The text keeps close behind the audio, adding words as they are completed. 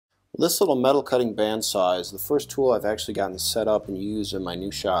This little metal cutting bandsaw is the first tool I've actually gotten set up and used in my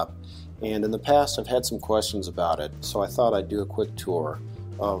new shop, and in the past I've had some questions about it, so I thought I'd do a quick tour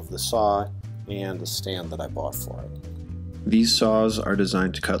of the saw and the stand that I bought for it. These saws are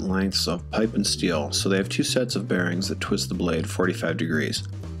designed to cut lengths of pipe and steel, so they have two sets of bearings that twist the blade 45 degrees.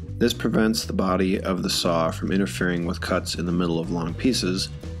 This prevents the body of the saw from interfering with cuts in the middle of long pieces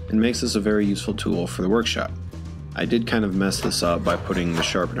and makes this a very useful tool for the workshop. I did kind of mess this up by putting the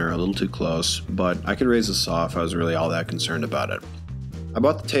sharpener a little too close, but I could raise the saw if I was really all that concerned about it. I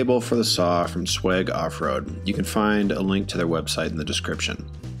bought the table for the saw from Swag Off-Road. You can find a link to their website in the description.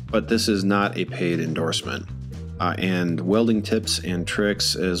 But this is not a paid endorsement. And welding tips and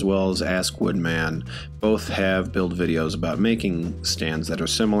tricks, as well as Ask Woodman, both have build videos about making stands that are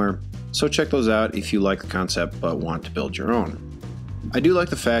similar, so check those out if you like the concept but want to build your own. I do like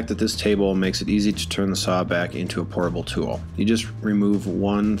the fact that this table makes it easy to turn the saw back into a portable tool. You just remove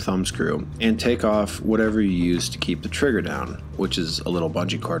one thumb screw and take off whatever you use to keep the trigger down, which is a little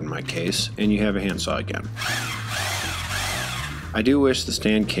bungee cord in my case, and you have a handsaw again. I do wish the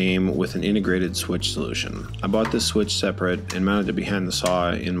stand came with an integrated switch solution. I bought this switch separate and mounted it behind the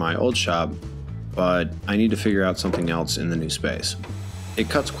saw in my old shop, but I need to figure out something else in the new space. It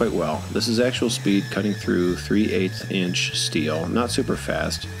cuts quite well. This is actual speed cutting through 3/8 inch steel, not super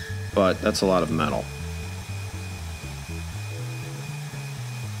fast, but that's a lot of metal.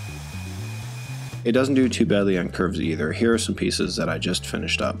 It doesn't do too badly on curves either. Here are some pieces that I just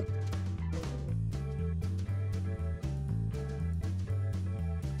finished up.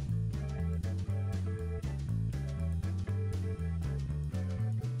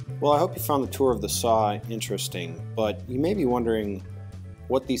 Well, I hope you found the tour of the saw interesting, but you may be wondering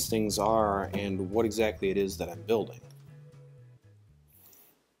what these things are and what exactly it is that I'm building.